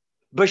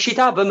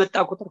 በሽታ በመጣ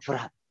ቁጥር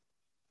ፍርሃት፣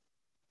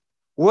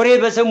 ወሬ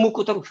በሰሙ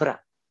ቁጥር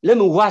ፍርሃት።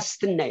 ለምን?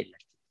 ዋስትና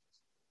የላቸው።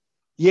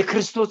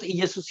 የክርስቶስ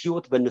ኢየሱስ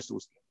ህይወት በእነሱ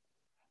ውስጥ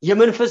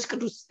የመንፈስ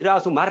ቅዱስ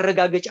ራሱ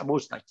ማረጋገጫ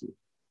በውስጣቸው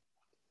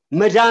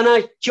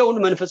መዳናቸውን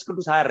መንፈስ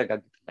ቅዱስ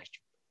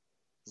አያረጋግጥላቸው።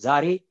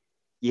 ዛሬ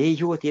ይሄ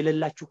ህይወት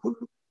የሌላችሁ ሁሉ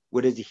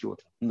ወደዚህ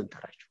ህይወት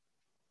ምንጠራችሁ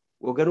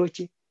ወገኖቼ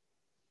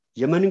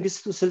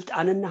የመንግስቱ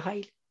ስልጣንና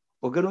ኃይል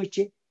ወገኖቼ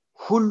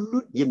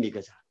ሁሉን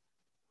የሚገዛ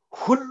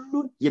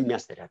ሁሉን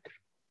የሚያስተዳድር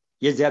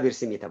የእግዚአብሔር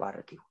ስም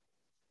የተባረከ ይሁን።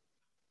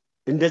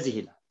 እንደዚህ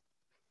ይላል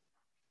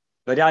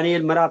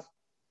በዳንኤል ምዕራፍ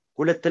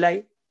 2 ላይ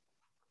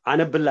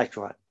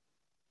አነብላችኋል።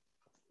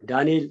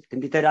 ዳንኤል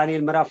ትንቢተ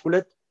ዳንኤል ምዕራፍ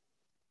 2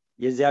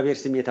 የእግዚአብሔር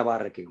ስም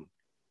የተባረከ ይሁን።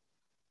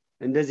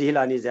 እንደዚህ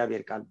ይላል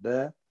የእግዚአብሔር ቃል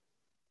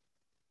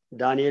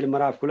በዳንኤል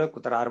ምዕራፍ 2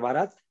 ቁጥር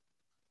 44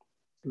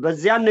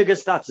 በዚያን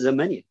ነገስታት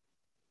ዘመን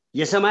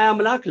የሰማይ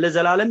አምላክ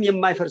ለዘላለም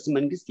የማይፈርስ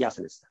መንግስት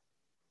ያስነሳል፣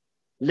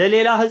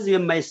 ለሌላ ህዝብ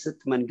የማይሰጥ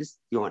መንግስት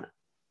ይሆናል።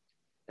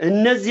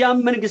 እነዚያም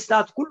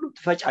መንግስታት ሁሉ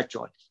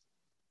ትፈጫቸዋለች፣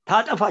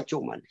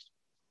 ታጠፋቸውማለች፣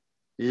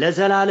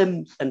 ለዘላለም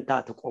ጸንታ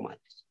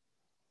ትቆማለች።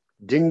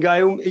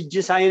 ድንጋዩም እጅ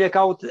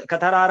ሳይነካው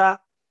ከተራራ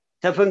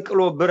ተፈንቅሎ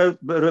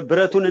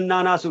ብረቱንና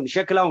ናሱን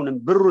ሸክላውንም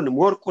ብሩንም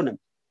ወርቁንም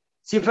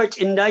ሲፈጭ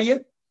እንዳየ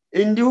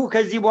እንዲሁ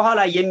ከዚህ በኋላ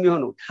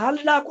የሚሆነው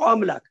ታላቁ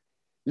አምላክ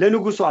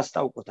ለንጉሱ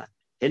አስታውቆታል።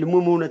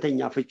 ህልሙም እውነተኛ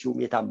ፍቺውም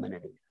የታመነ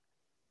ነው።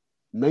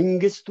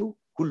 መንግስቱ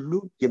ሁሉ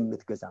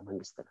የምትገዛ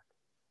መንግስት ናት።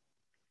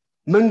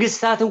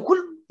 መንግስታትን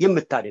ሁሉ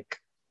የምታደቅ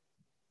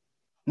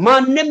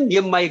ማንንም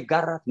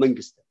የማይጋራት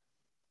መንግስት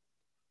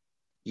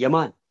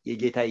የማን?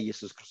 የጌታ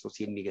ኢየሱስ ክርስቶስ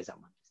የሚገዛ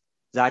መንግስት።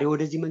 ዛሬ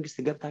ወደዚህ መንግስት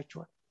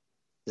ገብታችኋል?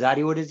 ዛሬ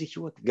ወደዚህ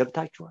ህይወት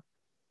ገብታችኋል?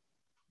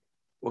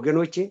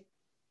 ወገኖቼ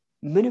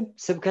ምንም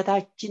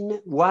ስብከታችን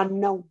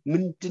ዋናው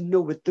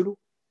ምንድነው ብትሉ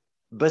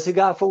በስጋ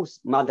ፈውስ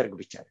ማድረግ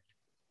ብቻ አይደለም።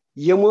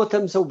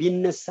 የሞተም ሰው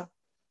ቢነሳ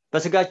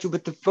በስጋችሁ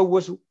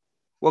ብትፈወሱ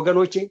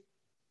ወገኖቼ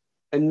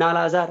እና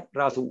ላዛር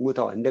ራሱ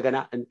ሞተዋል፣ እንደገና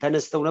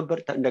ተነስተው ነበር፣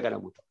 እንደገና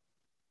ሞተዋል።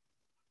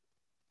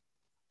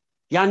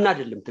 ያን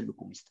አይደለም ትልቁ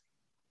ሚስጥር፣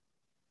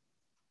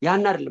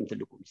 ያን አይደለም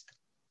ትልቁ ሚስጥር።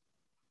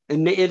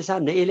 እነ ኤልሳ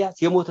እነ ኤልያስ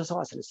የሞተ ሰው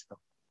አስነስተው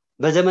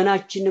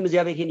በዘመናችንም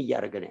እግዚአብሔር ይሄን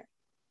እያደረገ ነው።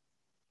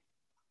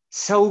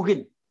 ሰው ግን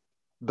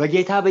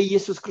በጌታ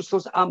በኢየሱስ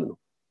ክርስቶስ አምኖ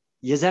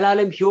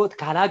የዘላለም ህይወት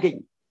ካላገኘ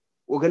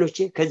ወገኖቼ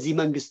ከዚህ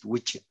መንግስት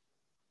ውጪ፣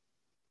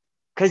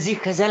 ከዚህ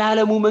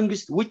ከዘላለሙ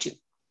መንግስት ውጪ፣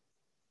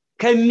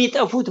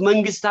 ከሚጠፉት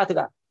መንግስታት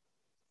ጋር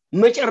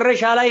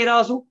መጨረሻ ላይ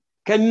ራሱ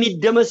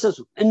ከሚደመሰሱ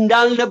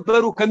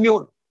እንዳልነበሩ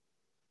ከሚሆኑ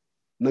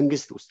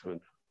መንግስት ውስጥ ነው።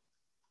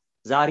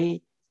 ዛሬ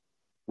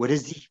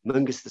ወደዚህ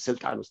መንግስት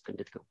ስልጣን ውስጥ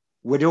እንድትገቡ፣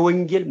 ወደ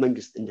ወንጌል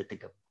መንግስት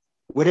እንድትገቡ፣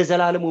 ወደ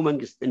ዘላለሙ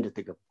መንግስት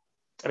እንድትገቡ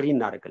ጥሪ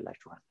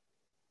እናደርግላችኋል።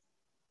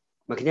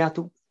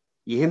 ምክንያቱም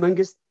ይሄ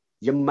መንግስት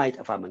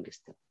የማይጠፋ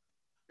መንግስት ነው።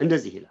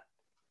 እንደዚህ ይላል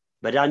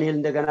በዳንኤል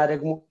እንደገና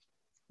ደግሞ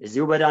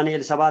እዚሁ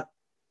በዳንኤል 7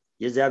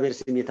 የእግዚአብሔር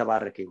ስም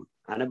የተባረከ ይሁን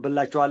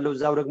አነብላችኋለሁ።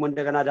 እዛው ደግሞ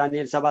እንደገና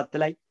ዳንኤል 7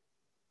 ላይ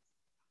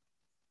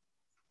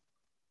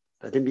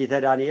በትንቢተ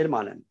ዳንኤል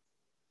ማለት ነው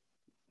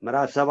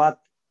ምዕራፍ 7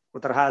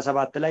 ቁጥር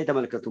 27 ላይ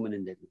ተመልከቱ ምን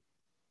እንደሚል።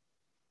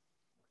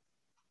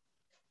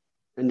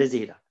 እንደዚህ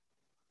ይላል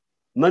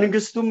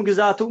መንግስቱም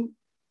ግዛቱም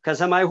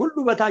ከሰማይ ሁሉ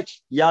በታች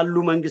ያሉ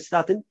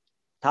መንግስታትን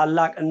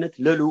ታላቅነት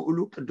ለልዑሉ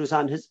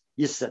ቅዱሳን ህዝብ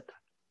ይሰጣል።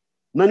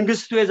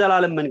 መንግስቱ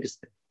የዘላለም መንግስት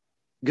ነው።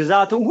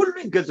 ግዛቱም ሁሉ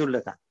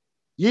ይገዙለታል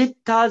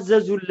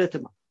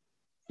ይታዘዙለትም።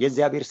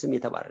 የእግዚአብሔር ስም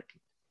የተባረከ።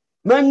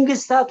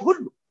 መንግስታት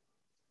ሁሉ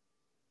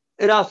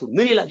ራሱ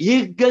ምን ይላል?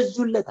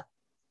 ይገዙለታል።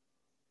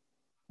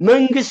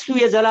 መንግስቱ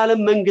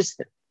የዘላለም መንግስት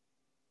ነው።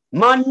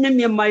 ማንንም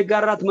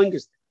የማይጋራት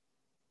መንግስት።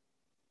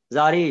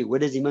 ዛሬ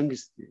ወደዚህ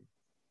መንግስት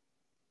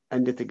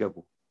እንድትገቡ፣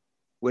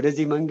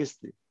 ወደዚህ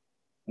መንግስት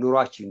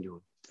ኑሯችሁ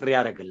እንዲሆን ጥሪ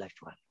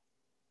ያደርግላችኋል።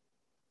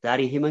 ዛሬ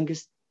ይሄ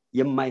መንግስት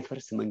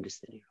የማይፈርስ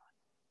መንግስት ነው።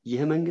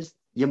 ይሄ መንግስት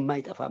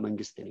የማይጠፋ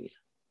መንግስት ነው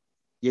ይላል።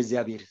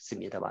 የእግዚአብሔር ስም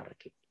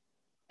የተባረከ።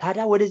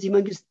 ታዲያ ወደዚህ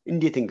መንግስት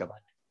እንዴት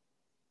እንገባለን?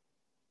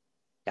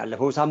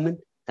 ያለፈው ሳምንት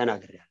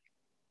ተናግሬያለሁ።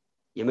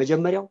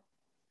 የመጀመሪያው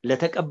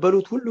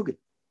ለተቀበሉት ሁሉ ግን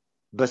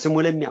በስሙ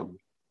ለሚያምኑ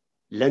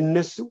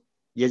ለነሱ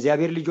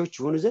የእግዚአብሔር ልጆች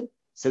ይሆኑ ዘንድ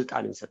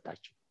ስልጣንን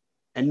ሰጣቸው።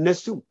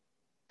 እነሱም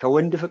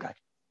ከወንድ ፍቃድ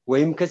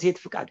ወይም ከሴት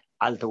ፍቃድ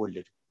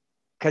አልተወለዱም፣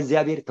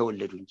 ከእግዚአብሔር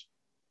ተወለዱ እንጂ።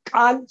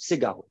 ቃል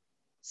ሥጋ ሆነ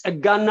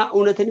ጸጋና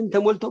እውነትንም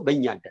ተሞልቶ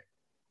በእኛ አደረ።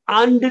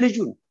 አንድ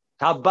ልጁን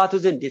ከአባቱ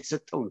ዘንድ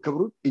የተሰጠውን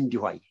ክብሩን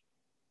እንዲሁ አየ።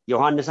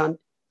 ዮሐንስ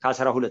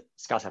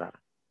 1:12-14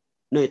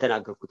 ነው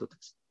የተናገርኩት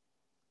ጥቅስ።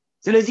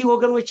 ስለዚህ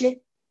ወገኖቼ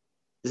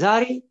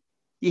ዛሬ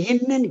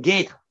ይህንን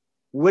ጌታ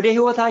ወደ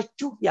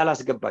ህይወታችሁ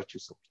ያላስገባችሁ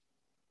ሰዎች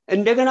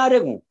እንደገና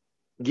ደግሞ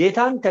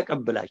ጌታን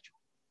ተቀበላችሁ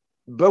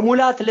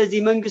በሙላት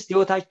ለዚህ መንግስት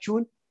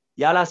ህይወታችሁን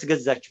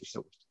ያላስገዛችሁ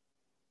ሰዎች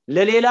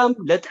ለሌላም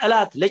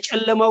ለጠላት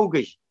ለጨለማው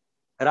ገዥ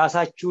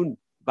ራሳችሁን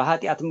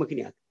በኃጢአት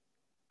ምክንያት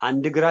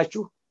አንድ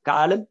እግራችሁ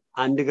ከዓለም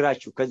አንድ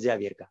እግራችሁ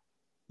ከእግዚአብሔር ጋር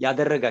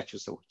ያደረጋችሁ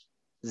ሰዎች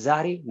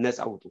ዛሬ ነፃ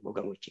ውጡ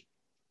ወገኖቼ።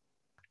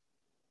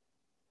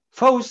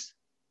 ፈውስ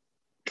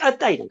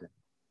ቀጣይ ነገር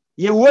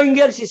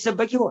የወንጌል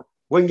ሲሰበክ ይሆን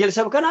ወንጌል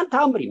ሰብከናል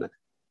ተአምር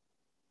ይመጣል።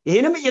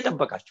 ይሄንም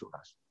እየጠበቃችሁ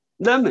ራሱ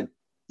ለምን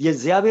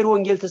የእግዚአብሔር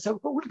ወንጌል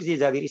ተሰብኮ ሁሉ ጊዜ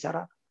እግዚአብሔር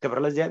ይሰራል። ክብር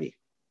ለእግዚአብሔር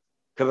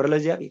ክብር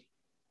ለእግዚአብሔር።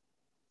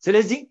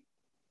 ስለዚህ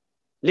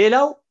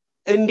ሌላው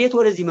እንዴት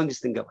ወደዚህ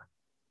መንግስት እንገባለን?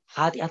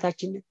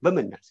 ኃጢአታችንን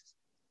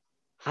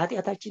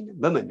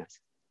በመናዘዝ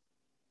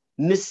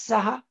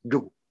ንስሐ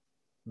ግቡ፣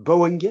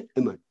 በወንጌል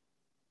እመኑ፣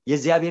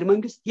 የእግዚአብሔር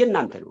መንግስት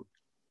የእናንተ ነው።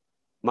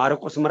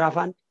 ማርቆስ ምዕራፍ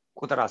 1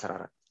 ቁጥር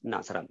 14 እና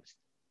 15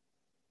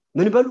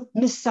 ምን በሉ?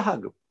 ንስሐ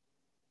ግቡ፣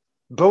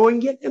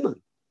 በወንጌል እመኑ፣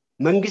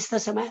 መንግስተ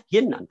ሰማያት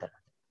የእናንተ ናት።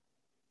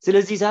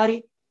 ስለዚህ ዛሬ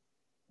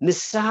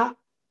ንስሐ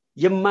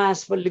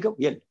የማያስፈልገው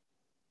የለም።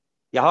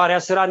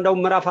 የሐዋርያት ሥራ እንደው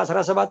ምዕራፍ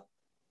 17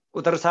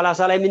 ቁጥር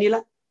 30 ላይ ምን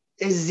ይላል?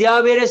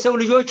 እግዚአብሔር የሰው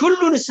ልጆች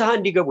ሁሉ ንስሐ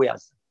እንዲገቡ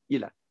ያዛል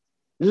ይላል።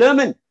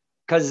 ለምን?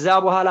 ከዛ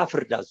በኋላ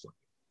ፍርድ አዟል።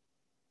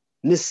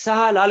 ንስሐ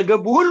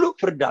ላልገቡ ሁሉ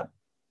ፍርድ አለ።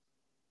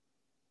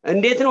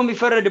 እንዴት ነው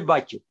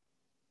የሚፈረድባቸው?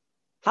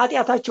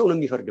 ኃጢአታቸው ነው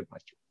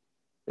የሚፈርድባቸው።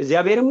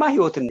 እግዚአብሔርማ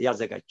ሕይወትን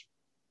ያዘጋጀው፣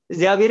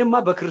 እግዚአብሔርማ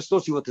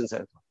በክርስቶስ ሕይወትን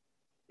ሰጥቷል፣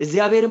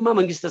 እግዚአብሔርማ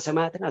መንግስተ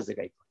ሰማያትን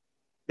አዘጋጅቷል፣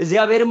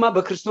 እግዚአብሔርማ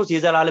በክርስቶስ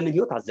የዘላለምን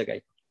ሕይወት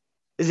አዘጋጅቷል፣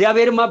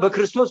 እግዚአብሔርማ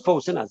በክርስቶስ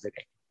ፈውስን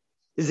አዘጋጅቷል፣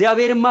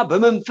 እግዚአብሔርማ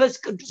በመንፈስ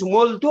ቅዱስ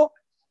ሞልቶ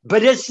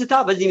በደስታ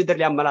በዚህ ምድር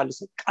ሊያመላልስ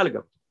ቃል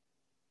ገብቷል።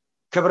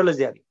 ክብር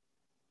ለእግዚአብሔር።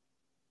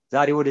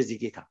 ዛሬ ወደዚህ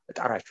ጌታ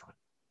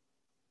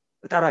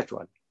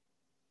እጠራችኋለሁ።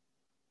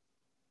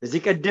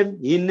 እዚህ ቀደም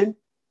ይህንን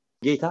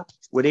ጌታ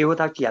ወደ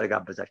ህይወታችሁ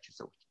ያልጋበዛችሁ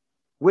ሰዎች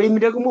ወይም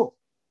ደግሞ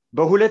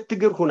በሁለት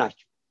እግር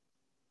ሆናችሁ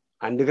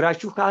አንድ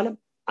እግራችሁ ከዓለም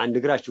አንድ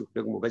እግራችሁ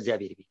ደግሞ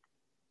በእግዚአብሔር ቤት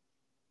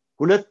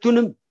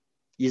ሁለቱንም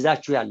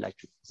ይዛችሁ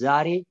ያላችሁ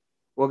ዛሬ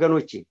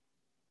ወገኖቼ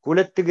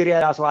ሁለት እግር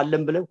ያለው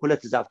አለን ብለን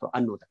ሁለት ዛፍቶ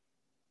አንወጣ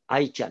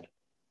አይቻልም።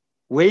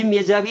 ወይም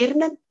የእግዚአብሔር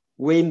ነን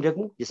ወይም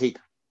ደግሞ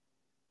የሰይጣን።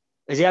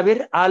 እግዚአብሔር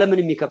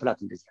ዓለምን የሚከፍላት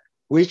እንደዚህ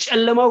ወይ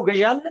ጨለማው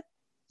ገዥ አለ፣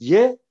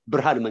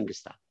 የብርሃን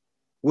መንግስት አለ።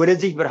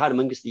 ወደዚህ ብርሃን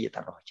መንግስት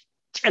እየጠራችሁ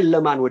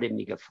ጨለማን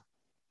ወደሚገፋ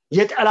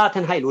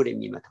የጠላትን ኃይል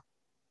ወደሚመታው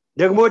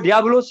ደግሞ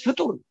ዲያብሎስ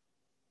ፍጡር ነው።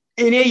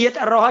 እኔ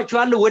እየጠራኋችሁ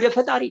ያለው ወደ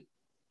ፈጣሪ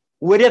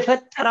ወደ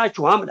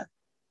ፈጠራችሁ አምላክ።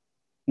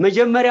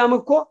 መጀመሪያም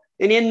እኮ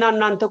እኔና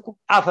እናንተ እኮ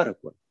አፈር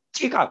እኮ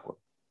ጭቃ እኮ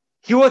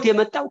ህይወት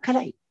የመጣው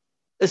ከላይ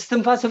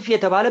እስትንፋስ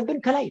የተባለብን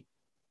ከላይ።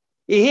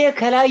 ይሄ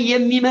ከላይ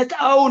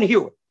የሚመጣውን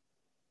ህይወት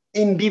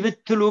እምቢ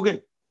ብትሉ ግን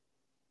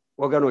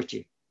ወገኖቼ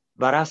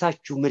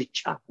በራሳችሁ ምርጫ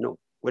ነው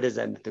ወደዛ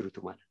የምትሩት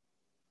ማለት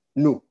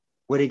ኑ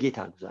ወደ ጌታ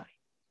ነው ዛሬ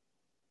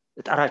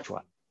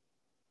እጠራችኋለሁ።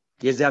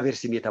 የእግዚአብሔር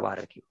ስም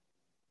የተባረከ ይሁን።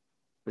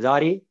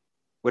 ዛሬ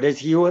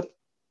ወደዚህ ህይወት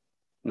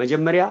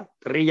መጀመሪያ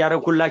ጥሪ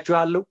ያረኩላችሁ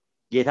ያለው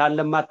ጌታን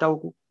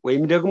ለማታውቁ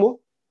ወይም ደግሞ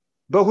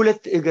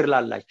በሁለት እግር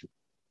ላላችሁ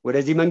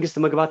ወደዚህ መንግስት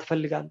መግባት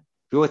ፈልጋለሁ፣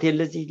 ህይወቴን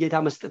ለዚህ ጌታ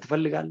መስጠት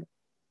ፈልጋለሁ።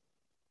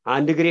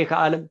 አንድ እግሬ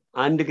ከዓለም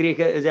አንድ እግሬ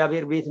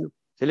ከእግዚአብሔር ቤት ነው።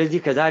 ስለዚህ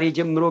ከዛሬ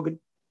ጀምሮ ግን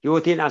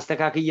ህይወቴን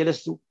አስተካክዬ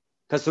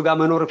ከሱ ጋር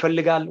መኖር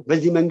ፈልጋለሁ፣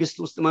 በዚህ መንግስት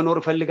ውስጥ መኖር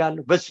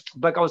ፈልጋለሁ፣ በሱ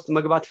ጥበቃ ውስጥ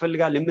መግባት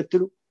ፈልጋለሁ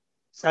የምትሉ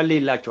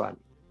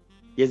ጸልይላችኋለሁ።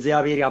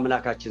 የእግዚአብሔር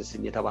አምላካችን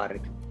ስም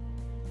የተባረከ።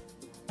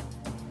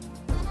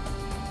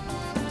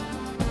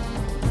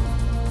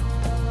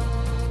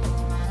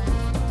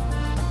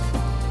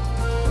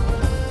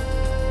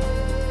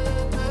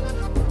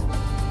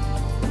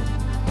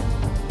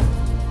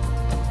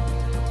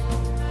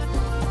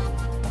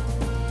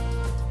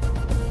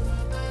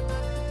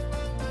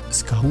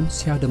 እስካሁን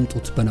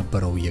ሲያደምጡት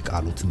በነበረው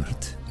የቃሉ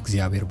ትምህርት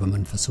እግዚአብሔር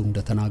በመንፈሱ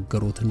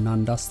እንደተናገሩትና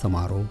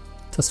እንዳስተማረው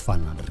ተስፋ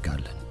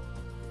እናደርጋለን።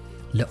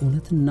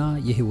 ለእውነትና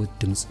የሕይወት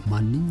ድምጽ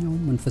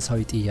ማንኛውም መንፈሳዊ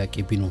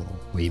ጥያቄ ቢኖሩ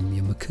ወይም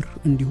የምክር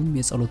እንዲሁም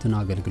የጸሎትን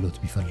አገልግሎት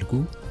ቢፈልጉ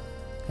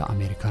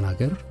ለአሜሪካን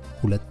ሀገር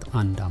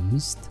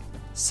 215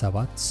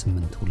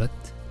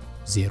 782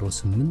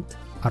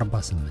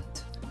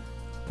 0848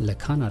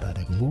 ለካናዳ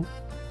ደግሞ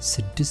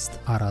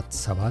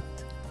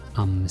 647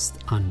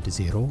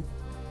 510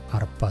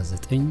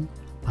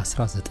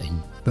 4919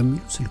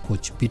 በሚሉ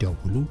ስልኮች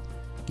ቢደውሉ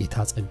ጌታ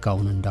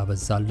ጸጋውን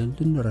እንዳበዛልን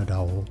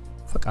ልንረዳው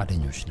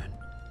ፈቃደኞች ነን።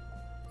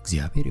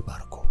 እግዚአብሔር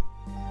ይባርኮ።